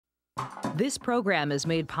This program is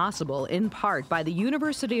made possible in part by the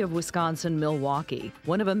University of Wisconsin-Milwaukee,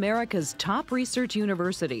 one of America's top research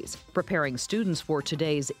universities, preparing students for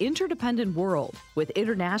today's interdependent world with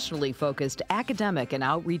internationally focused academic and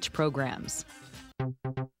outreach programs.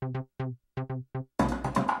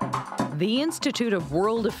 The Institute of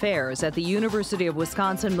World Affairs at the University of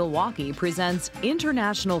Wisconsin-Milwaukee presents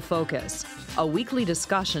International Focus, a weekly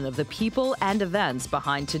discussion of the people and events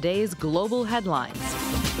behind today's global headlines.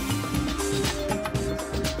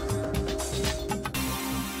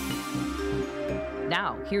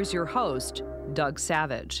 Now, here's your host, Doug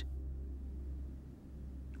Savage.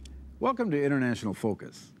 Welcome to International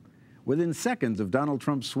Focus. Within seconds of Donald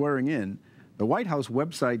Trump swearing in, the White House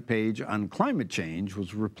website page on climate change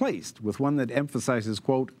was replaced with one that emphasizes,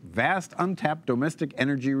 quote, vast untapped domestic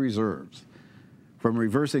energy reserves. From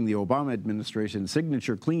reversing the Obama administration's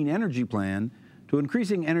signature clean energy plan to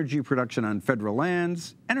increasing energy production on federal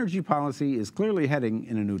lands, energy policy is clearly heading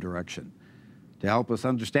in a new direction. To help us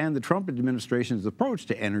understand the Trump administration's approach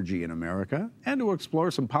to energy in America and to explore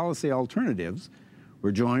some policy alternatives,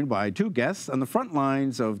 we're joined by two guests on the front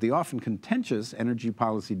lines of the often contentious energy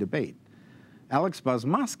policy debate. Alex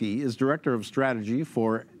Bozmoski is Director of Strategy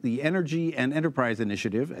for the Energy and Enterprise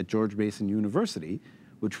Initiative at George Mason University,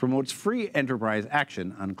 which promotes free enterprise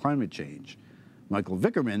action on climate change. Michael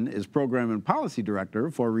Vickerman is Program and Policy Director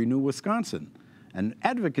for Renew Wisconsin, an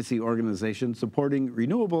advocacy organization supporting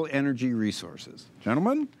renewable energy resources.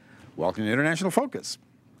 Gentlemen, welcome to International Focus.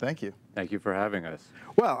 Thank you. Thank you for having us.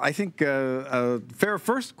 Well, I think a fair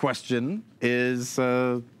first question is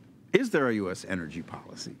there a U.S. energy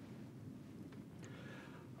policy?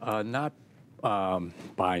 Not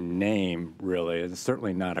by name, really. It's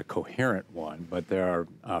certainly not a coherent one, but there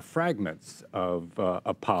are fragments of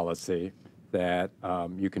a policy that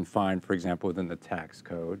you can find, for example, within the tax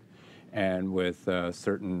code and with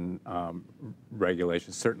certain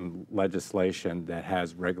regulations, certain legislation that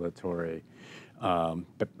has regulatory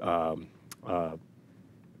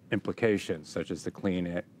implications, such as the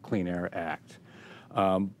Clean Air Act.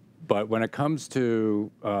 But when it comes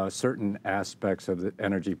to certain aspects of the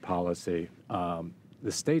energy policy,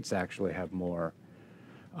 the states actually have more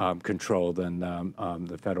control than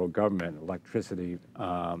the federal government. The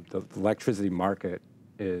electricity market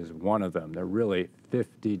is one of them. There are really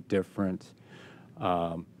 50 different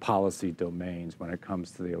policy domains when it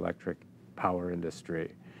comes to the electric power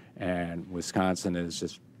industry. And Wisconsin is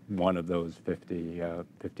just one of those 50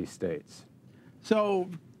 states.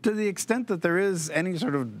 So to the extent that there is any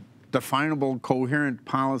sort of definable, coherent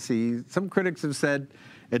policy, some critics have said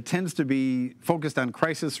it tends to be focused on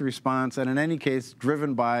crisis response and in any case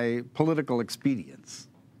driven by political expedience.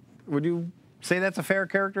 Would you say that's a fair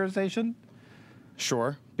characterization?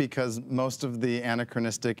 Sure, because most of the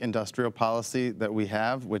anachronistic industrial policy that we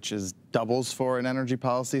have, which is doubles for an energy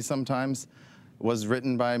policy sometimes, was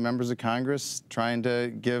written by members of Congress trying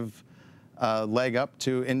to give a leg up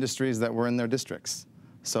to industries that were in their districts.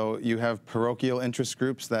 So you have parochial interest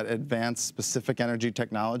groups that advance specific energy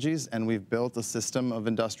technologies, and we've built a system of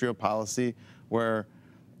industrial policy where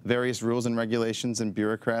various rules and regulations and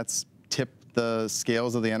bureaucrats tip the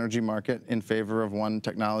scales of the energy market in favor of one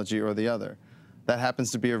technology or the other. That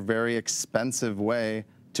happens to be a very expensive way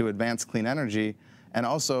to advance clean energy, and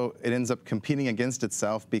also it ends up competing against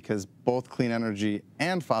itself because both clean energy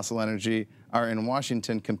and fossil energy are in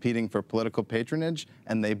Washington competing for political patronage,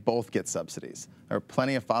 and they both get subsidies. There are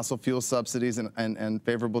plenty of fossil fuel subsidies and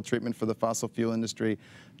favorable treatment for the fossil fuel industry,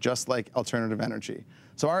 just like alternative energy.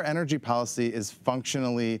 So our energy policy is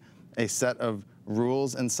functionally a set of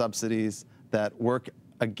rules and subsidies that work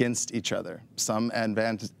against each other, some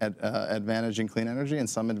advantaging clean energy and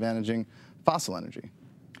some advantaging fossil energy.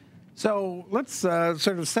 So let's sort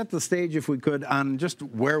of set the stage, if we could, on just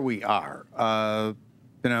where we are.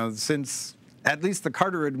 You know, since at least the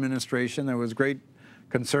Carter administration, there was great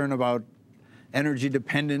concern about energy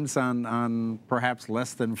dependence on perhaps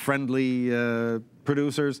less than friendly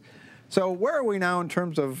producers. So where are we now in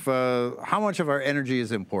terms of how much of our energy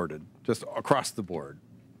is imported, just across the board?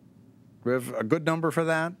 Do we have a good number for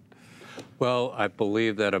that? Well, I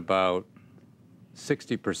believe that about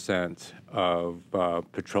 60% of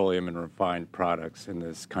petroleum and refined products in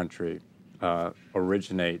this country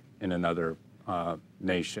originate in another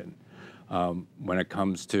nation. When it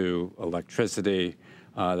comes to electricity,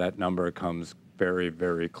 that number comes very,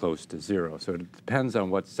 very close to zero. So it depends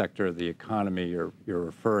on what sector of the economy you're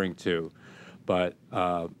referring to. But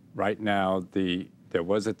right now, there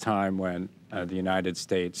was a time when the United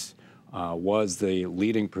States was the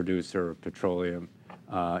leading producer of petroleum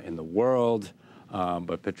in the world,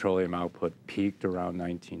 but petroleum output peaked around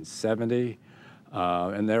 1970.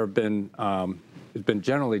 And there have been, it's been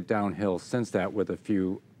generally downhill since that with a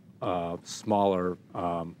few smaller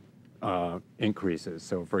increases.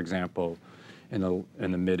 So for example, in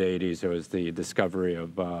the mid-'80s, there was the discovery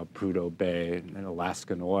of Prudhoe Bay and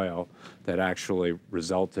Alaskan oil that actually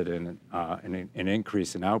resulted in an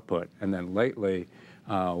increase in output. And then lately,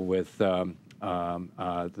 with the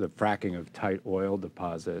fracking of tight oil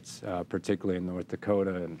deposits, particularly in North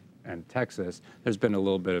Dakota and Texas, there's been a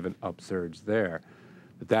little bit of an upsurge there.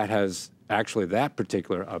 But that has, actually that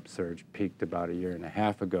particular upsurge peaked about a year and a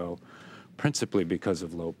half ago, principally because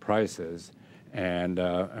of low prices. And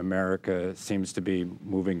America seems to be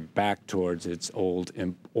moving back towards its old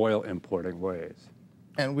oil importing ways.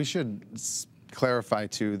 And we should clarify,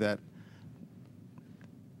 too, that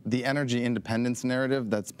the energy independence narrative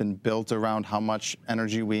that's been built around how much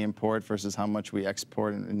energy we import versus how much we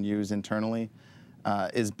export and use internally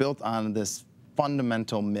is built on this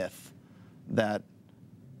fundamental myth that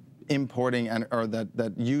importing or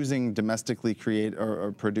that using domestically created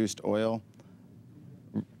or produced oil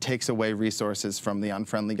takes away resources from the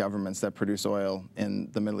unfriendly governments that produce oil in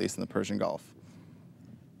the Middle East and the Persian Gulf.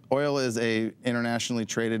 Oil is a internationally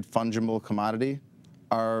traded fungible commodity.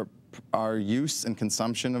 Our use and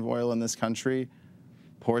consumption of oil in this country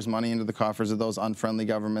pours money into the coffers of those unfriendly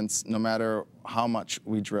governments no matter how much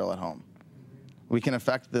we drill at home. We can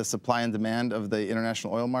affect the supply and demand of the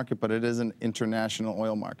international oil market, but it is an international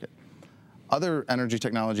oil market. Other energy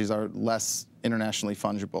technologies are less internationally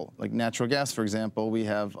fungible. Like natural gas, for example, we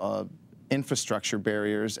have infrastructure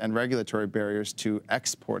barriers and regulatory barriers to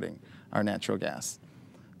exporting our natural gas.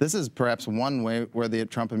 This is perhaps one way where the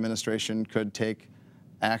Trump administration could take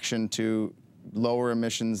action to lower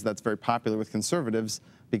emissions that's very popular with conservatives,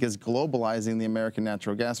 because globalizing the American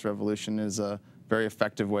natural gas revolution is a very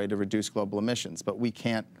effective way to reduce global emissions. But we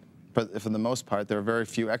can't, for the most part, there are very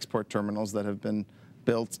few export terminals that have been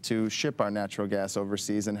built to ship our natural gas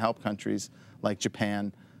overseas and help countries like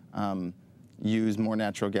Japan use more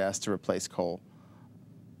natural gas to replace coal.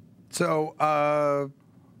 So,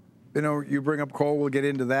 you know, you bring up coal, we'll get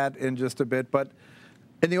into that in just a bit, but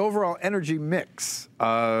in the overall energy mix,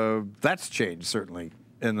 that's changed certainly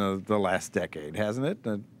in the last decade, hasn't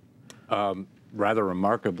it? Rather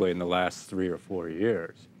remarkably in the last 3 or 4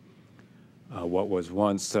 years. What was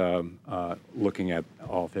once, looking at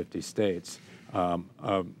all 50 states,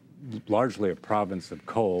 largely a province of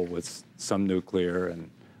coal with some nuclear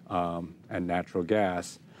and natural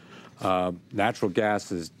gas. Natural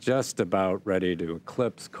gas is just about ready to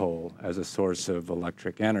eclipse coal as a source of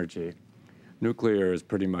electric energy. Nuclear has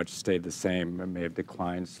pretty much stayed the same. It may have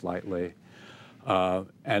declined slightly.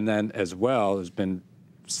 And then as well, there's been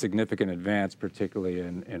significant advance, particularly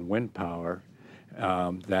in wind power,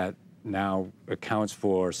 that now accounts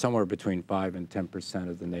for somewhere between 5 and 10%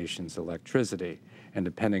 of the nation's electricity. And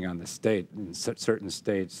depending on the state, in certain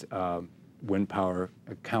states, wind power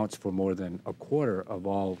accounts for more than a quarter of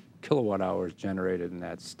all kilowatt hours generated in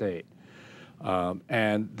that state.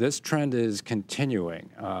 And this trend is continuing.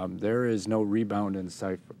 There is no rebound in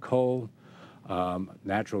sight for coal.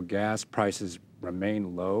 Natural gas prices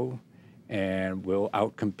remain low and will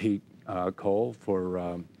outcompete coal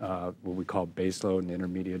for what we call baseload and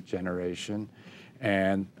intermediate generation.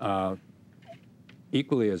 And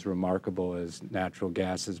equally as remarkable as natural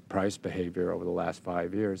gas's price behavior over the last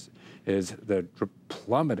 5 years is the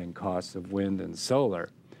plummeting costs of wind and solar,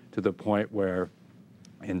 to the point where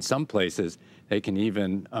in some places they can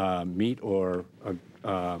even meet or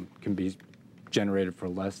can be generated for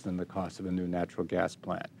less than the cost of a new natural gas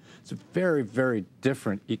plant. It's a very, very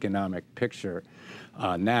different economic picture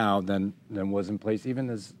now than was in place even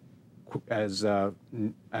as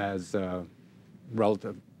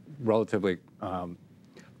relatively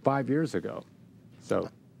 5 years ago. So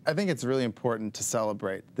I think it's really important to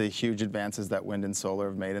celebrate the huge advances that wind and solar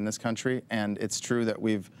have made in this country, and it's true that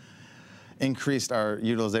we've increased our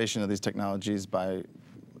utilization of these technologies by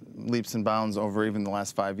leaps and bounds over even the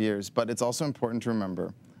last 5 years. But it's also important to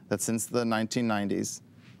remember that since the 1990s,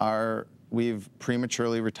 we've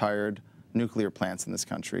prematurely retired nuclear plants in this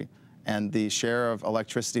country. And the share of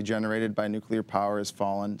electricity generated by nuclear power has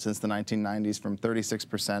fallen since the 1990s from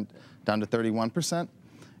 36% down to 31%.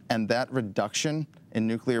 And that reduction in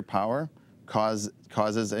nuclear power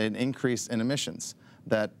causes an increase in emissions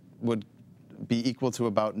that would be equal to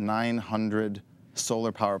about 900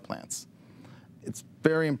 solar power plants. It's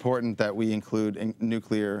very important that we include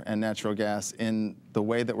nuclear and natural gas in the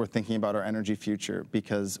way that we're thinking about our energy future,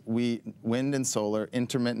 because wind and solar,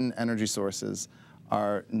 intermittent energy sources,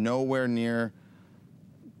 are nowhere near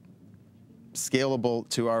scalable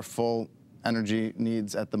to our full energy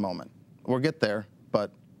needs at the moment. We'll get there,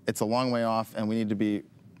 but it's a long way off, and we need to be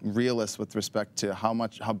realists with respect to how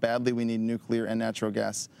badly we need nuclear and natural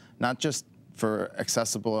gas, not just for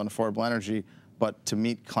accessible and affordable energy, but to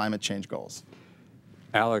meet climate change goals.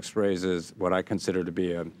 Alex raises what I consider to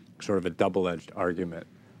be a sort of a double-edged argument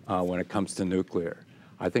when it comes to nuclear.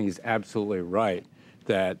 I think he's absolutely right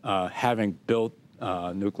that having built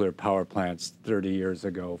nuclear power plants 30 years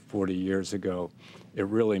ago, 40 years ago, it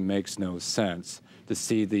really makes no sense to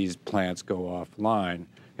see these plants go offline,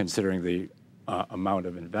 considering the amount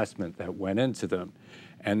of investment that went into them.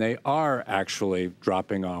 And they are actually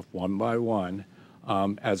dropping off one by one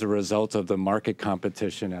as a result of the market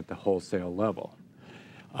competition at the wholesale level.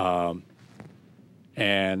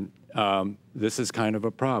 This is kind of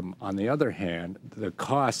a problem. On the other hand, the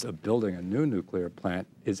cost of building a new nuclear plant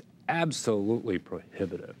is absolutely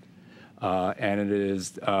prohibitive. And it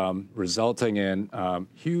is resulting in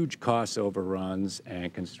huge cost overruns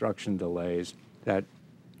and construction delays that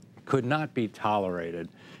could not be tolerated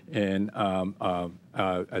in a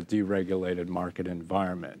deregulated market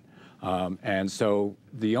environment. And so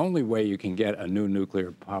the only way you can get a new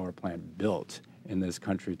nuclear power plant built in this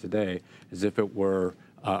country today is if it were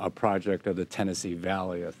a project of the Tennessee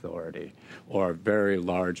Valley Authority or a very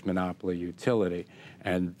large monopoly utility.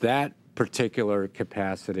 And that particular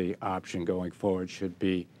capacity option going forward should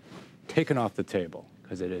be taken off the table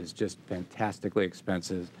because it is just fantastically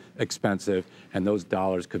expensive, and those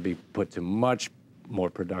dollars could be put to much more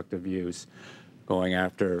productive use, going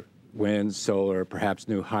after wind, solar, perhaps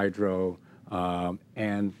new hydro,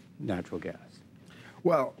 and natural gas.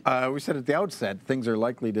 Well, we said at the outset things are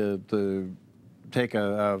likely to take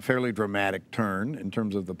a fairly dramatic turn in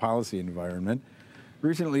terms of the policy environment.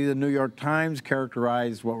 Recently, the New York Times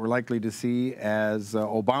characterized what we're likely to see as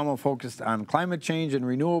Obama focused on climate change and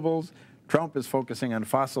renewables. Trump is focusing on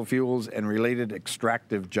fossil fuels and related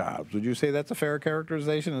extractive jobs. Would you say that's a fair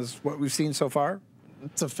characterization as what we've seen so far?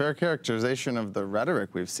 It's a fair characterization of the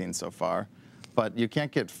rhetoric we've seen so far, but you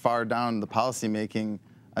can't get far down the policymaking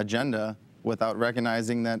agenda without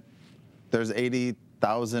recognizing that there's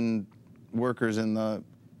 80,000 workers in the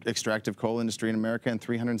extractive coal industry in America and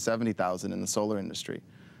 370,000 in the solar industry.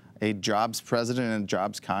 A jobs president and a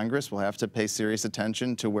jobs Congress will have to pay serious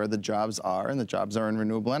attention to where the jobs are, and the jobs are in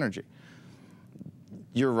renewable energy.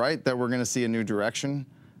 You're right that we're going to see a new direction,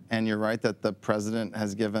 and you're right that the president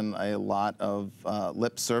has given a lot of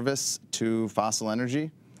lip service to fossil energy.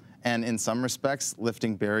 And in some respects,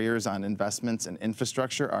 lifting barriers on investments and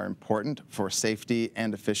infrastructure are important for safety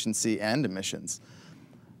and efficiency and emissions.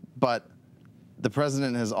 But the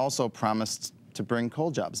president has also promised to bring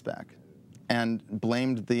coal jobs back and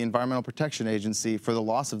blamed the Environmental Protection Agency for the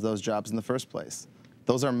loss of those jobs in the first place.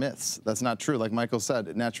 Those are myths. That's not true. Like Michael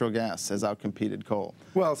said, natural gas has outcompeted coal.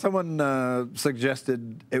 Well, someone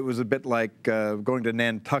suggested it was a bit like going to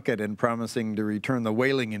Nantucket and promising to return the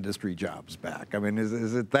whaling industry jobs back. I mean,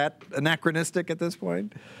 is it that anachronistic at this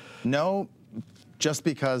point? No, just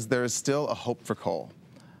because there is still a hope for coal.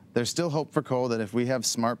 There's still hope for coal that if we have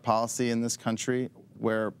smart policy in this country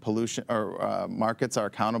where pollution or markets are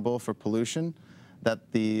accountable for pollution,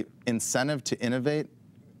 that the incentive to innovate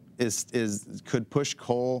could push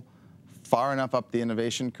coal far enough up the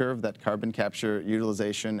innovation curve that carbon capture,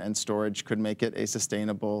 utilization, and storage could make it a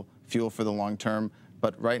sustainable fuel for the long term.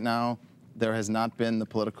 But right now, there has not been the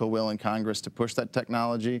political will in Congress to push that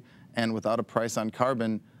technology, and without a price on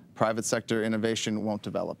carbon, private sector innovation won't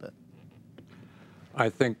develop it. I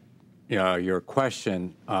think your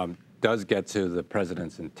question does get to the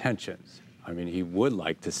president's intentions. I mean, he would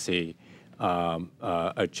like to see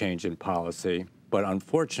a change in policy. But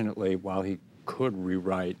unfortunately, while he could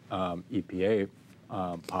rewrite EPA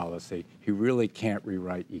policy, he really can't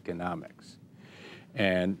rewrite economics.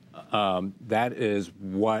 And that is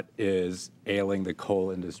what is ailing the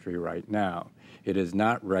coal industry right now. It is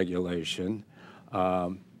not regulation.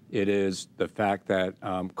 It is the fact that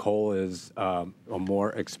coal is a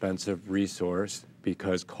more expensive resource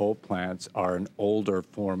because coal plants are an older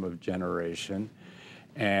form of generation.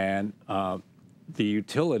 And the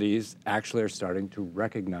utilities actually are starting to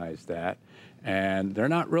recognize that, and they're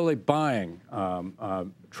not really buying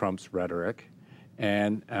Trump's rhetoric,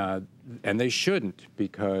 and they shouldn't,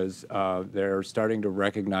 because they're starting to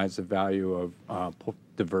recognize the value of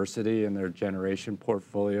diversity in their generation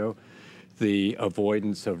portfolio, the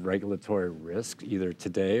avoidance of regulatory risk either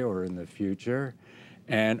today or in the future,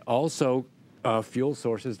 and also fuel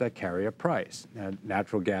sources that carry a price. And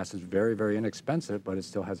natural gas is very, very inexpensive, but it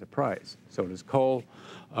still has a price. So does coal,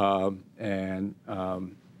 and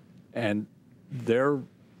they're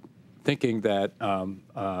thinking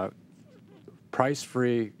that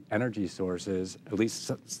price-free energy sources, at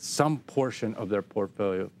least some portion of their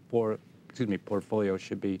portfolio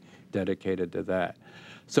should be dedicated to that.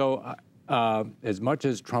 So as much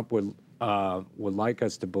as Trump would like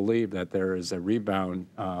us to believe that there is a rebound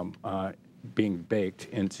being baked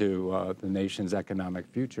into the nation's economic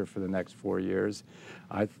future for the next 4 years,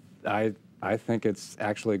 I think it's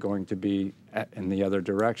actually going to be in the other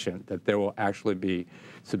direction, that there will actually be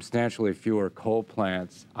substantially fewer coal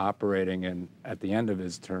plants operating at the end of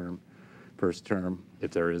his first term,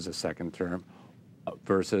 if there is a second term,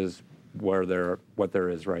 versus what there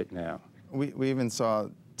is right now. We even saw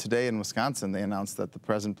today in Wisconsin, they announced that the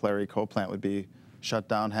present Blairy coal plant would be shut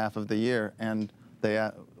down half of the year. And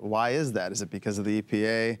why is that? Is it because of the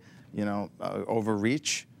EPA,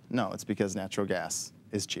 overreach? No, it's because natural gas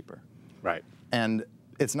is cheaper. Right. And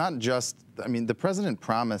it's not just, the president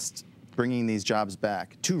promised bringing these jobs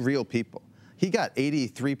back to real people. He got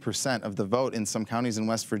 83% of the vote in some counties in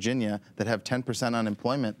West Virginia that have 10%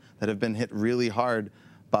 unemployment that have been hit really hard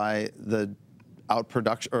by the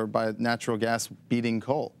outproduction or by natural gas beating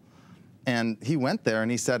coal. And he went there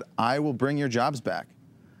and he said, I will bring your jobs back.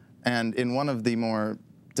 And in one of the more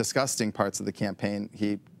disgusting parts of the campaign,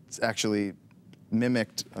 he actually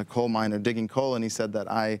mimicked a coal miner digging coal, and he said that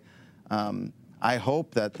I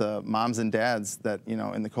hope that the moms and dads that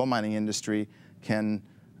in the coal mining industry can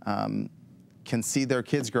see their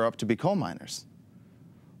kids grow up to be coal miners.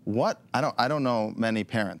 What? I don't know many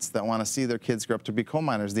parents that want to see their kids grow up to be coal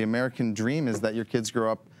miners. The American dream is that your kids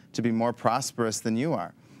grow up to be more prosperous than you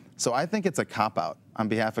are. So I think it's a cop-out on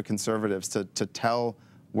behalf of conservatives to tell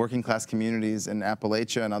working class communities in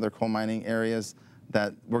Appalachia and other coal mining areas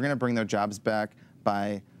that we're going to bring their jobs back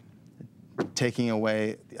by taking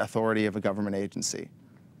away the authority of a government agency.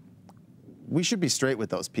 We should be straight with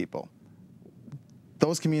those people.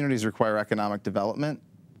 Those communities require economic development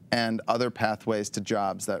and other pathways to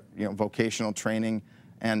jobs, that vocational training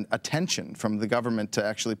and attention from the government to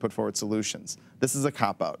actually put forward solutions. This is a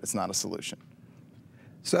cop-out. It's not a solution.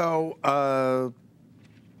 So,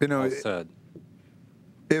 Well said.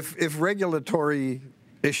 If regulatory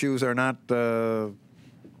issues are not the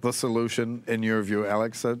solution in your view,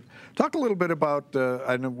 Alex, talk a little bit about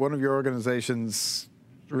I know one of your organization's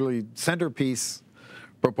really centerpiece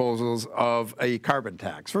proposals of a carbon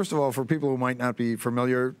tax. First of all, for people who might not be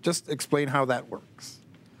familiar, just explain how that works.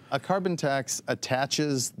 A carbon tax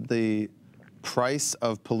attaches the price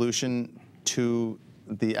of pollution to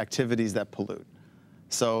the activities that pollute.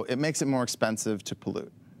 So it makes it more expensive to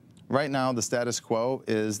pollute. Right now, the status quo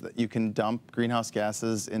is that you can dump greenhouse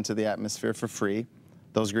gases into the atmosphere for free.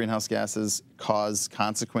 Those greenhouse gases cause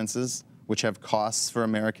consequences, which have costs for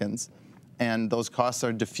Americans, and those costs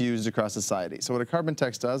are diffused across society. So what a carbon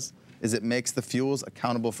tax does is it makes the fuels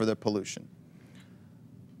accountable for their pollution.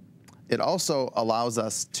 It also allows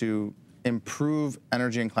us to improve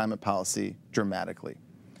energy and climate policy dramatically.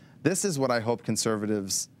 This is what I hope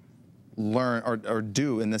conservatives learn or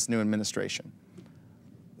do in this new administration.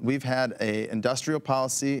 We've had an industrial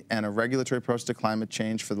policy and a regulatory approach to climate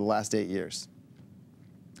change for the last 8 years.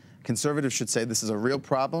 Conservatives should say this is a real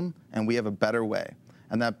problem and we have a better way.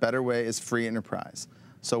 And that better way is free enterprise.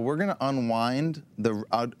 So we're going to unwind the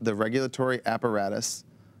regulatory apparatus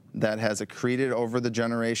that has accreted over the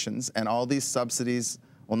generations, and all these subsidies,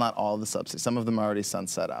 well, not all the subsidies, some of them are already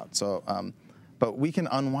sunset out. So, but we can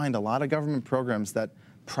unwind a lot of government programs that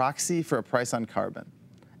proxy for a price on carbon.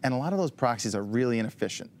 And a lot of those proxies are really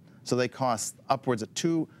inefficient. So they cost upwards of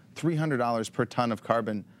 $200–300 per ton of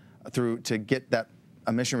carbon to get that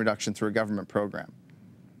emission reduction through a government program.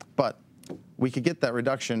 But we could get that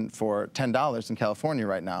reduction for $10 in California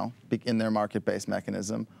right now in their market-based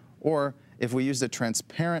mechanism. Or if we used a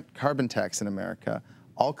transparent carbon tax in America,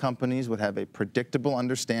 all companies would have a predictable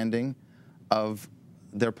understanding of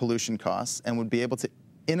their pollution costs and would be able to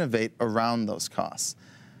innovate around those costs.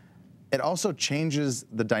 It also changes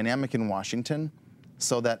the dynamic in Washington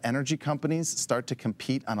so that energy companies start to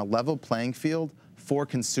compete on a level playing field for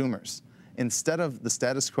consumers, instead of the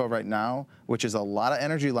status quo right now, which is a lot of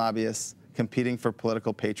energy lobbyists competing for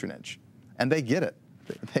political patronage. And they get it.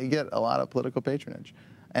 They get a lot of political patronage.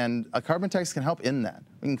 And a carbon tax can help in that.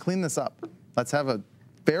 We can clean this up. Let's have a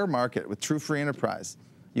fair market with true free enterprise.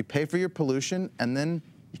 You pay for your pollution, and then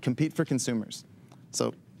you compete for consumers. So,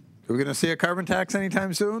 are we going to see a carbon tax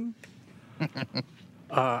anytime soon?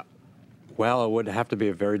 Well, it would have to be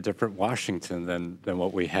a very different Washington than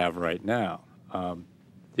what we have right now.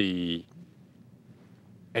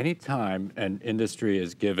 Anytime an industry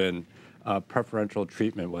is given preferential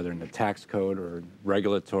treatment, whether in the tax code or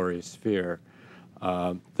regulatory sphere,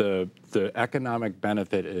 the economic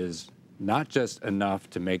benefit is not just enough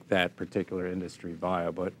to make that particular industry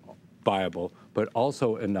viable, but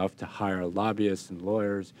also enough to hire lobbyists and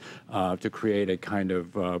lawyers to create a kind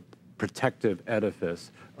of protective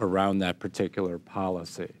edifice around that particular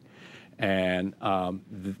policy. And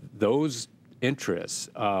those interests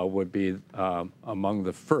would be among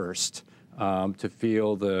the first to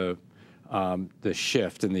feel the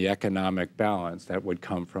shift in the economic balance that would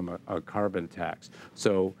come from a carbon tax.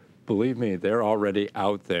 So believe me, they're already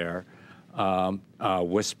out there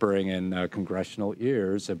whispering in congressional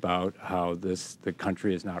ears about how the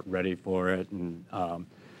country is not ready for it, and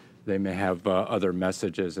they may have other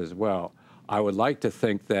messages as well. I would like to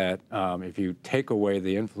think that if you take away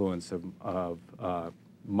the influence of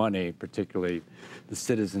money, particularly the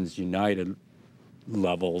Citizens United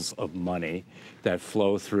levels of money that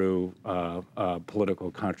flow through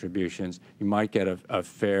political contributions, you might get a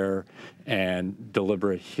fair and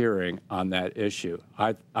deliberate hearing on that issue.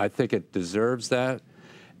 I think it deserves that,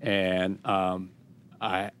 and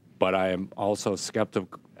but I am also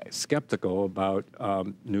skeptical about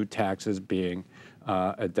new taxes being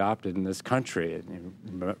adopted in this country. And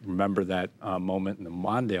you remember that moment in the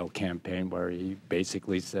Mondale campaign where he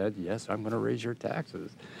basically said, "Yes, I'm going to raise your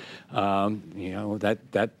taxes." You know,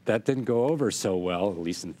 that didn't go over so well, at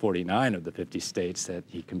least in 49 of the 50 states that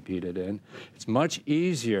he competed in. It's much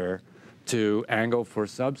easier to angle for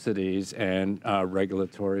subsidies and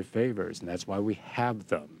regulatory favors, and that's why we have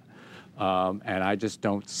them. And I just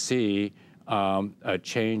don't see a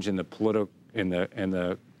change in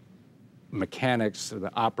the mechanics, the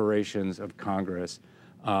operations of Congress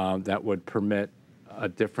that would permit a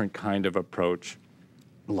different kind of approach,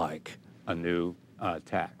 like a new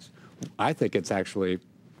tax. I think it's actually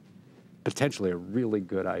potentially a really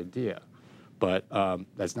good idea, but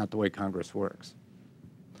that's not the way Congress works.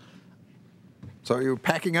 So are you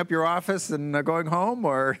packing up your office and going home,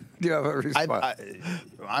 or do you have a response?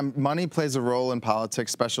 Money plays a role in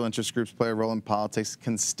politics. Special interest groups play a role in politics.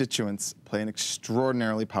 Constituents play an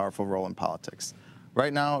extraordinarily powerful role in politics.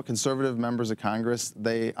 Right now, conservative members of Congress,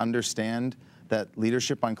 they understand that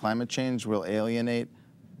leadership on climate change will alienate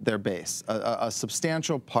their base, a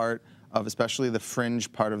substantial part of especially the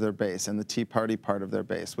fringe part of their base and the Tea Party part of their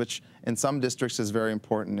base, which in some districts is very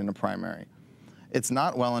important in a primary. It's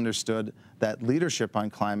not well understood that leadership on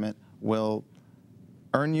climate will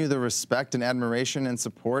earn you the respect and admiration and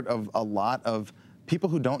support of a lot of people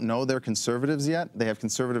who don't know they're conservatives yet. They have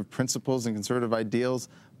conservative principles and conservative ideals,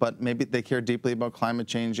 but maybe they care deeply about climate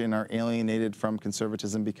change and are alienated from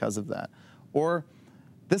conservatism because of that. Or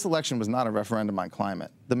this election was not a referendum on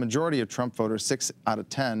climate. The majority of Trump voters, 6 out of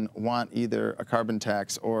 10, want either a carbon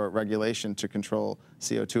tax or regulation to control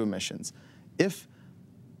CO2 emissions. If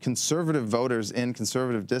conservative voters in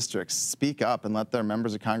conservative districts speak up and let their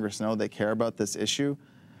members of Congress know they care about this issue,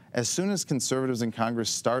 as soon as conservatives in Congress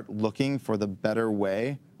start looking for the better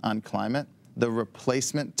way on climate, the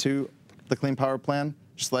replacement to the Clean Power Plan,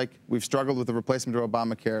 just like we've struggled with the replacement to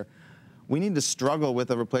Obamacare, we need to struggle with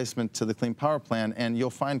a replacement to the Clean Power Plan, and you'll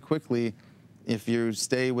find quickly, if you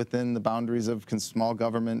stay within the boundaries of small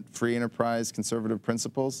government, free enterprise, conservative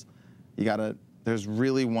principles, there's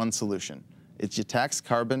really one solution. It's you tax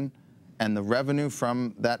carbon, and the revenue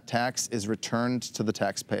from that tax is returned to the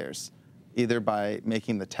taxpayers, either by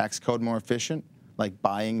making the tax code more efficient, like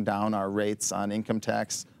buying down our rates on income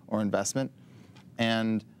tax or investment,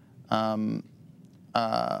 and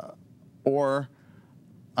or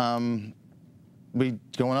we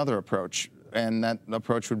go another approach, and that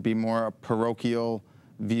approach would be more a parochial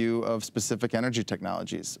view of specific energy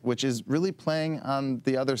technologies, which is really playing on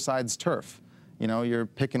the other side's turf. You know, you're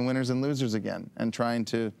picking winners and losers again and trying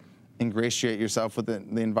to ingratiate yourself with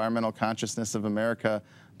the environmental consciousness of America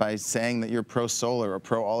by saying that you're pro-solar or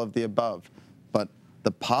pro all of the above. But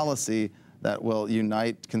the policy that will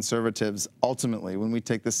unite conservatives ultimately, when we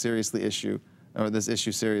take this issue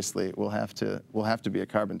seriously, will have to be a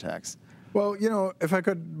carbon tax. Well, you know, if I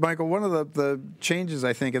could, Michael, one of the changes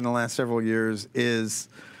I think in the last several years is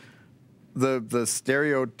the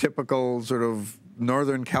stereotypical sort of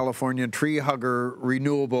Northern California tree hugger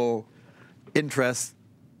renewable interest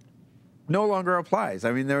no longer applies.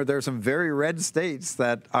 I mean, there are some very red states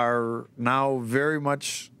that are now very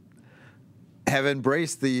much have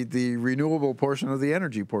embraced the renewable portion of the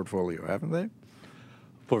energy portfolio, haven't they?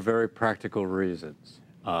 For very practical reasons,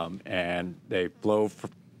 and they flow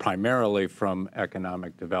primarily from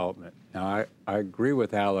economic development. Now, I agree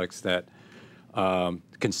with Alex that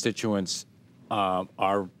constituents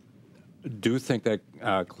do think that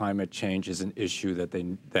climate change is an issue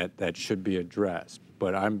that should be addressed,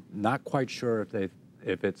 but I'm not quite sure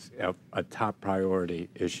if it's a top priority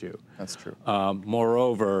issue. That's true.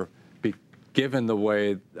 Moreover, given the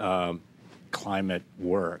way climate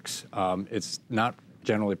works, it's not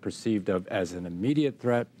generally perceived of as an immediate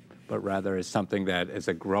threat, but rather as something that is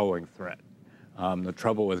a growing threat. The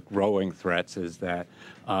trouble with growing threats is that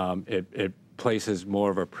it places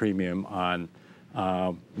more of a premium on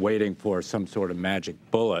waiting for some sort of magic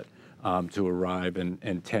bullet to arrive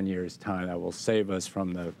in 10 years' time that will save us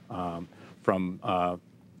from the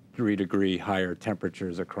 3-degree higher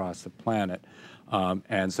temperatures across the planet.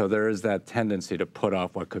 And so there is that tendency to put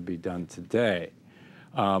off what could be done today.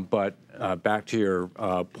 But back to your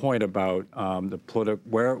point about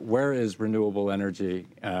where is renewable energy,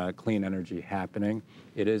 clean energy happening?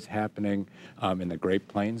 It is happening in the Great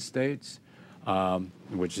Plains states,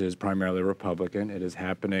 which is primarily Republican. It is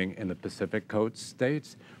happening in the Pacific Coast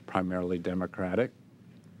states, primarily Democratic.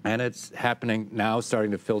 And it's happening now,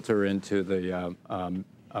 starting to filter into the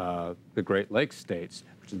Great Lakes states,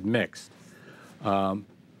 which is mixed.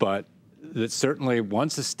 But that certainly,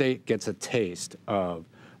 once a state gets a taste of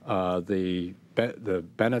the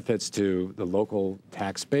benefits to the local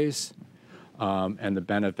tax base and the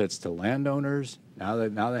benefits to landowners,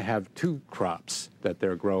 now they have 2 crops that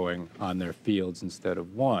they're growing on their fields instead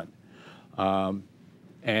of 1.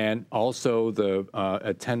 And also the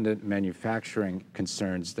attendant manufacturing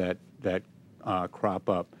concerns that crop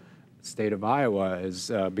up. The state of Iowa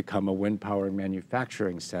has become a wind power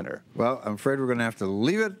manufacturing center. Well, I'm afraid we're going to have to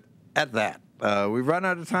leave it at that. We've run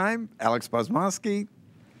out of time. Alex Bozmoski,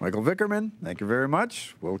 Michael Vickerman, thank you very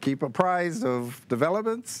much. We'll keep apprised of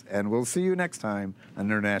developments, and we'll see you next time on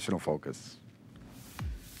International Focus.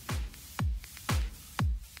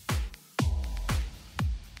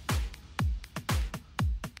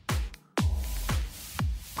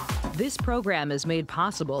 This program is made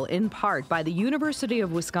possible in part by the University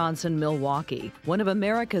of Wisconsin-Milwaukee, one of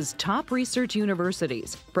America's top research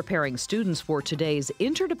universities, preparing students for today's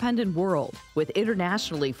interdependent world with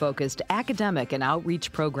internationally focused academic and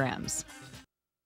outreach programs.